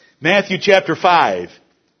 Right. Matthew chapter 5.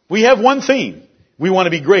 We have one theme. We want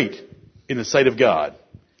to be great in the sight of God.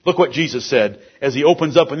 Look what Jesus said as he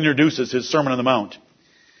opens up and introduces his Sermon on the Mount.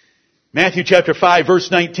 Matthew chapter 5,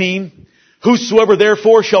 verse 19. Whosoever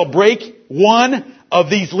therefore shall break one of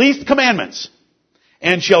these least commandments,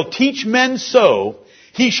 and shall teach men so,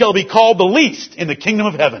 he shall be called the least in the kingdom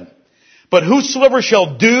of heaven. But whosoever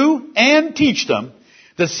shall do and teach them,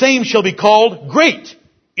 the same shall be called great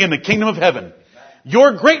in the kingdom of heaven.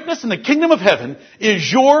 Your greatness in the kingdom of heaven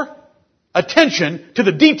is your attention to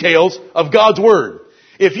the details of God's Word.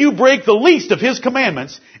 If you break the least of His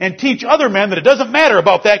commandments and teach other men that it doesn't matter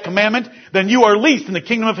about that commandment, then you are least in the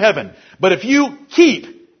kingdom of heaven. But if you keep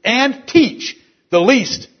and teach the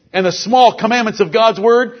least and the small commandments of God's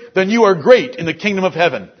Word, then you are great in the kingdom of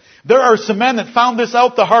heaven. There are some men that found this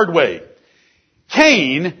out the hard way.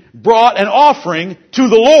 Cain brought an offering to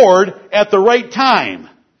the Lord at the right time.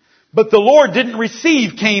 But the Lord didn't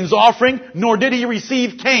receive Cain's offering, nor did He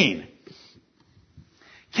receive Cain.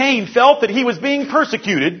 Cain felt that he was being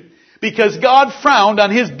persecuted because God frowned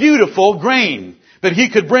on his beautiful grain that he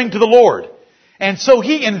could bring to the Lord. And so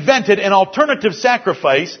he invented an alternative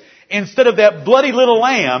sacrifice instead of that bloody little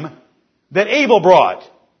lamb that Abel brought.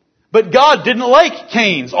 But God didn't like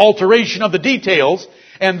Cain's alteration of the details,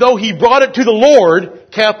 and though he brought it to the Lord,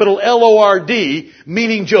 capital L-O-R-D,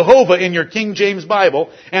 meaning Jehovah in your King James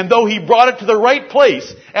Bible, and though he brought it to the right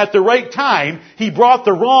place at the right time, he brought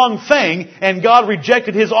the wrong thing, and God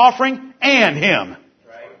rejected his offering and him.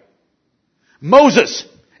 Right. Moses,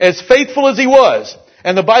 as faithful as he was,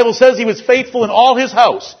 and the Bible says he was faithful in all his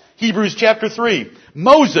house, Hebrews chapter 3,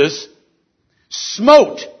 Moses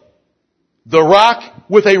smote the rock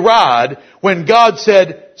with a rod when God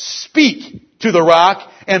said, "Speak to the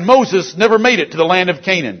rock," and Moses never made it to the land of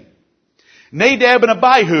Canaan. Nadab and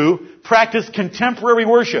Abihu practiced contemporary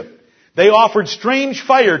worship. They offered strange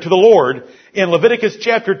fire to the Lord in Leviticus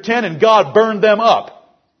chapter 10, and God burned them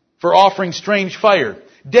up for offering strange fire.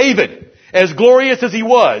 David, as glorious as he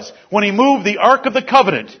was, when he moved the Ark of the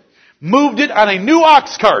Covenant, moved it on a new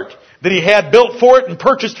ox cart that he had built for it and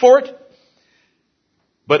purchased for it.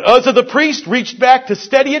 But Uzzah the priest reached back to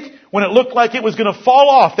steady it when it looked like it was going to fall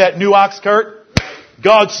off that new ox cart.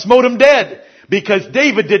 God smote him dead because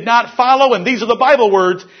David did not follow, and these are the Bible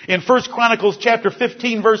words in 1 Chronicles chapter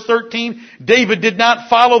 15 verse 13, David did not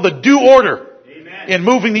follow the due order in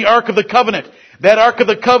moving the Ark of the Covenant. That Ark of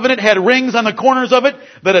the Covenant had rings on the corners of it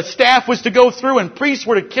that a staff was to go through, and priests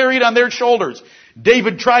were to carry it on their shoulders.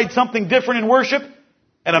 David tried something different in worship,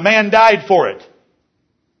 and a man died for it.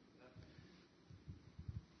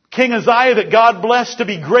 King Uzziah, that God blessed to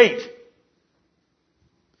be great,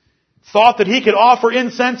 thought that he could offer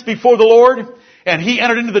incense before the Lord, and he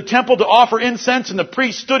entered into the temple to offer incense, and the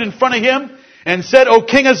priest stood in front of him and said, "O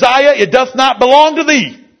King Uzziah, it doth not belong to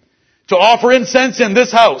thee to offer incense in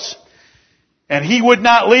this house." And he would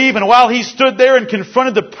not leave, and while he stood there and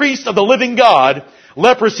confronted the priest of the living God,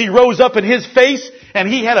 leprosy rose up in his face, and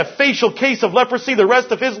he had a facial case of leprosy the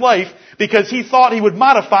rest of his life because he thought he would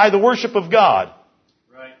modify the worship of God.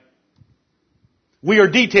 We are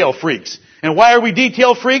detail freaks. And why are we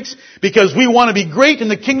detail freaks? Because we want to be great in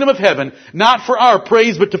the kingdom of heaven, not for our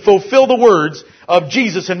praise, but to fulfill the words of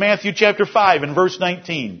Jesus in Matthew chapter 5 and verse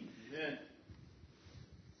 19. Amen.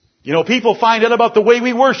 You know, people find out about the way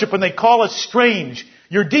we worship and they call us strange.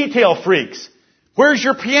 You're detail freaks. Where's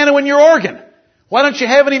your piano and your organ? Why don't you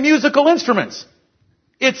have any musical instruments?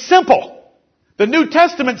 It's simple. The New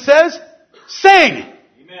Testament says, sing.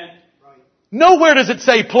 Amen. Nowhere does it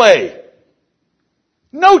say play.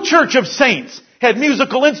 No church of saints had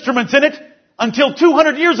musical instruments in it until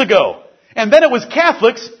 200 years ago. And then it was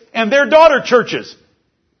Catholics and their daughter churches.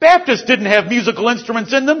 Baptists didn't have musical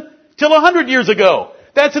instruments in them till 100 years ago.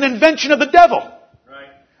 That's an invention of the devil. Right.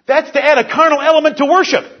 That's to add a carnal element to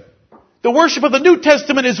worship. The worship of the New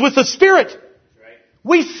Testament is with the Spirit. Right.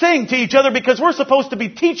 We sing to each other because we're supposed to be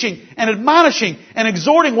teaching and admonishing and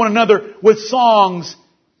exhorting one another with songs,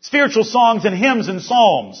 spiritual songs and hymns and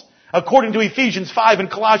psalms, according to Ephesians 5 and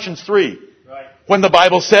Colossians 3. Right. When the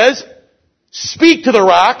Bible says, "Speak to the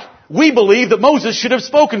rock," we believe that Moses should have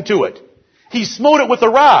spoken to it. He smote it with a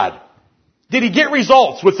rod. Did he get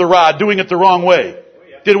results with the rod doing it the wrong way? Oh,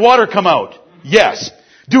 yeah. Did water come out? Yes.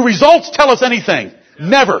 Do results tell us anything? Yeah.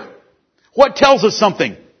 Never. What tells us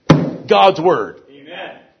something? God's Word.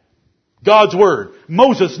 Amen. God's Word.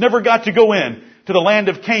 Moses never got to go in to the land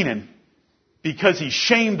of Canaan because he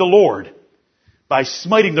shamed the Lord by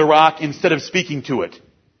smiting the rock instead of speaking to it.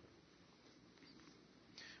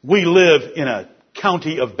 We live in a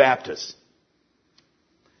county of Baptists.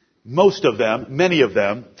 Most of them, many of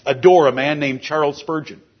them, adore a man named Charles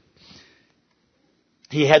Spurgeon.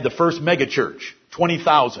 He had the first megachurch,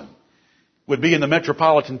 20,000, would be in the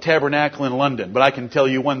Metropolitan Tabernacle in London. But I can tell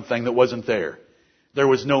you one thing that wasn't there. There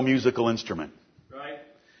was no musical instrument. Right.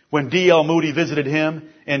 When D.L. Moody visited him,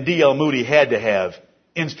 and D.L. Moody had to have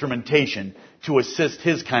instrumentation to assist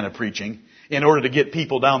his kind of preaching in order to get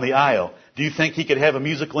people down the aisle. Do you think he could have a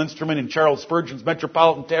musical instrument in Charles Spurgeon's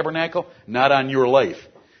Metropolitan Tabernacle? Not on your life.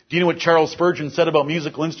 Do you know what Charles Spurgeon said about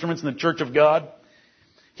musical instruments in the Church of God?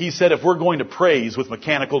 He said if we're going to praise with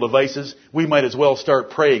mechanical devices, we might as well start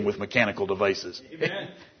praying with mechanical devices. Amen.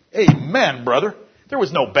 Amen, brother. There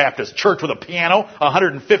was no Baptist church with a piano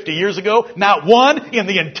 150 years ago. Not one in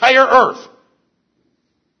the entire earth.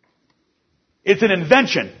 It's an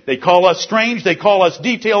invention. They call us strange. They call us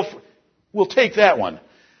detail. We'll take that one.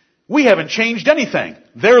 We haven't changed anything.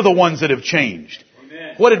 They're the ones that have changed.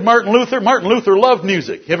 Amen. What did Martin Luther? Martin Luther loved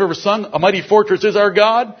music. Have you ever sung A Mighty Fortress Is Our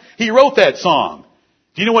God? He wrote that song.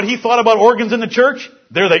 Do you know what he thought about organs in the church?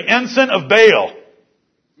 They're the ensign of Baal.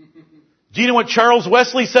 Do you know what Charles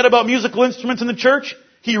Wesley said about musical instruments in the church?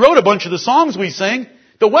 He wrote a bunch of the songs we sing.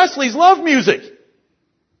 The Wesleys love music.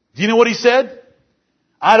 Do you know what he said?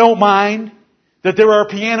 I don't mind that there are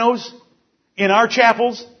pianos in our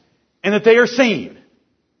chapels and that they are seen.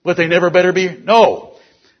 But they never better be. No.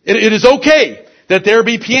 It is okay that there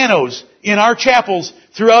be pianos in our chapels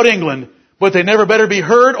throughout England, but they never better be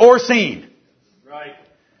heard or seen. Right.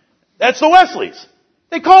 That's the Wesleys.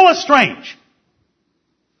 They call us strange.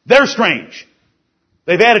 They're strange.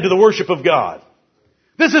 They've added to the worship of God.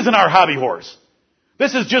 This isn't our hobby horse.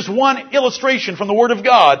 This is just one illustration from the Word of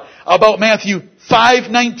God about Matthew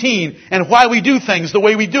 5:19 and why we do things the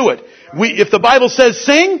way we do it. If the Bible says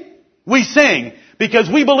sing, we sing because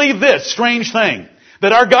we believe this strange thing,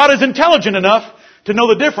 that our God is intelligent enough to know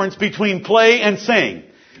the difference between play and sing.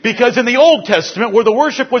 Because in the Old Testament, where the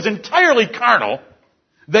worship was entirely carnal,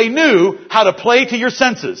 they knew how to play to your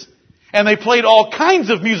senses. And they played all kinds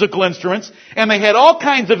of musical instruments, and they had all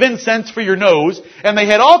kinds of incense for your nose, and they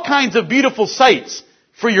had all kinds of beautiful sights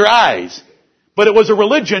for your eyes. But it was a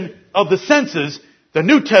religion of the senses. The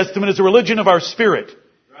New Testament is a religion of our spirit.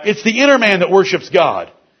 Right. It's the inner man that worships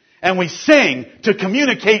God. And we sing to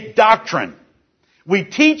communicate doctrine. We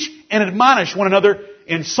teach and admonish one another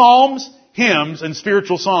in psalms, hymns, and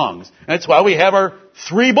spiritual songs. That's why we have our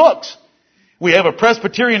 3 books. We have a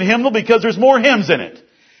Presbyterian hymnal because there's more hymns in it.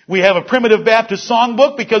 We have a Primitive Baptist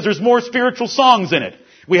songbook because there's more spiritual songs in it.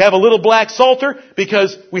 We have a little black psalter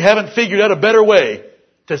because we haven't figured out a better way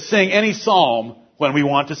to sing any psalm when we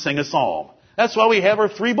want to sing a psalm. That's why we have our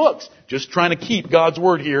 3 books. Just trying to keep God's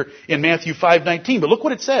Word here in Matthew 5:19. But look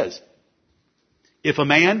what it says. If a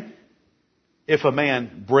man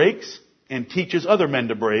breaks and teaches other men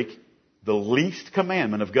to break the least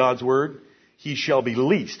commandment of God's Word, he shall be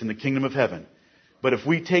least in the kingdom of heaven. But if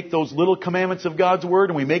we take those little commandments of God's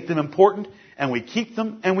Word and we make them important and we keep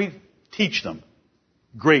them and we teach them,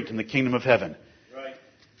 great in the kingdom of heaven. Right.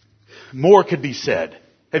 More could be said.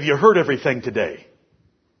 Have you heard everything today?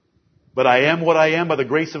 But I am what I am by the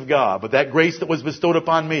grace of God. But that grace that was bestowed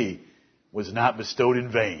upon me was not bestowed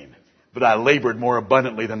in vain. But I labored more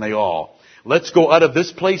abundantly than they all. Let's go out of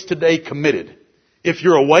this place today committed. If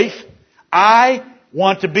you're a wife, I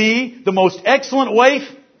want to be the most excellent wife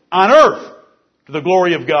on earth. To the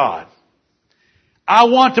glory of God. I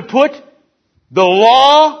want to put the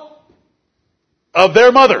law of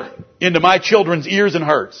their mother into my children's ears and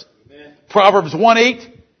hearts. Amen. Proverbs 1:8,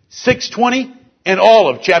 6:20, and all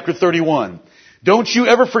of chapter 31. Don't you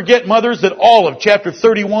ever forget, mothers, that all of chapter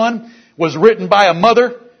 31 was written by a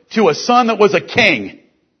mother to a son that was a king.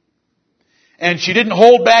 And she didn't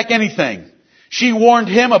hold back anything. She warned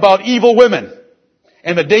him about evil women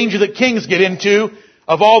and the danger that kings get into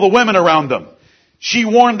of all the women around them. She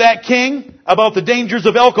warned that king about the dangers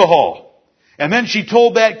of alcohol. And then she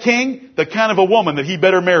told that king the kind of a woman that he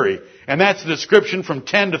better marry. And that's the description from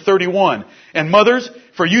 10 to 31. And mothers,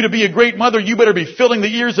 for you to be a great mother, you better be filling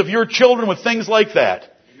the ears of your children with things like that.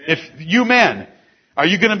 Amen. If you men, are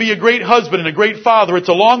you going to be a great husband and a great father? It's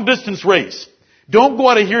a long distance race. Don't go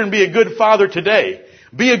out of here and be a good father today.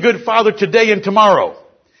 Be a good father today and tomorrow.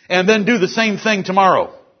 And then do the same thing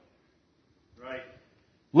tomorrow.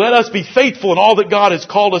 Let us be faithful in all that God has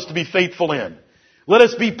called us to be faithful in. Let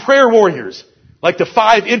us be prayer warriors, like the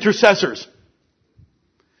 5 intercessors.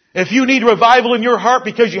 If you need revival in your heart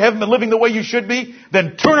because you haven't been living the way you should be,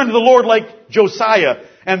 then turn unto the Lord like Josiah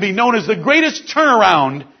and be known as the greatest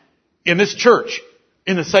turnaround in this church,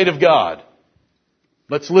 in the sight of God.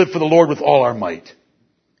 Let's live for the Lord with all our might.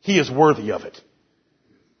 He is worthy of it.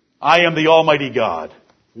 I am the Almighty God.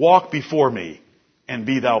 Walk before me and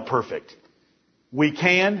be thou perfect. We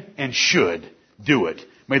can and should do it.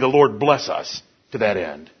 May the Lord bless us to that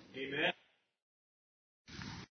end.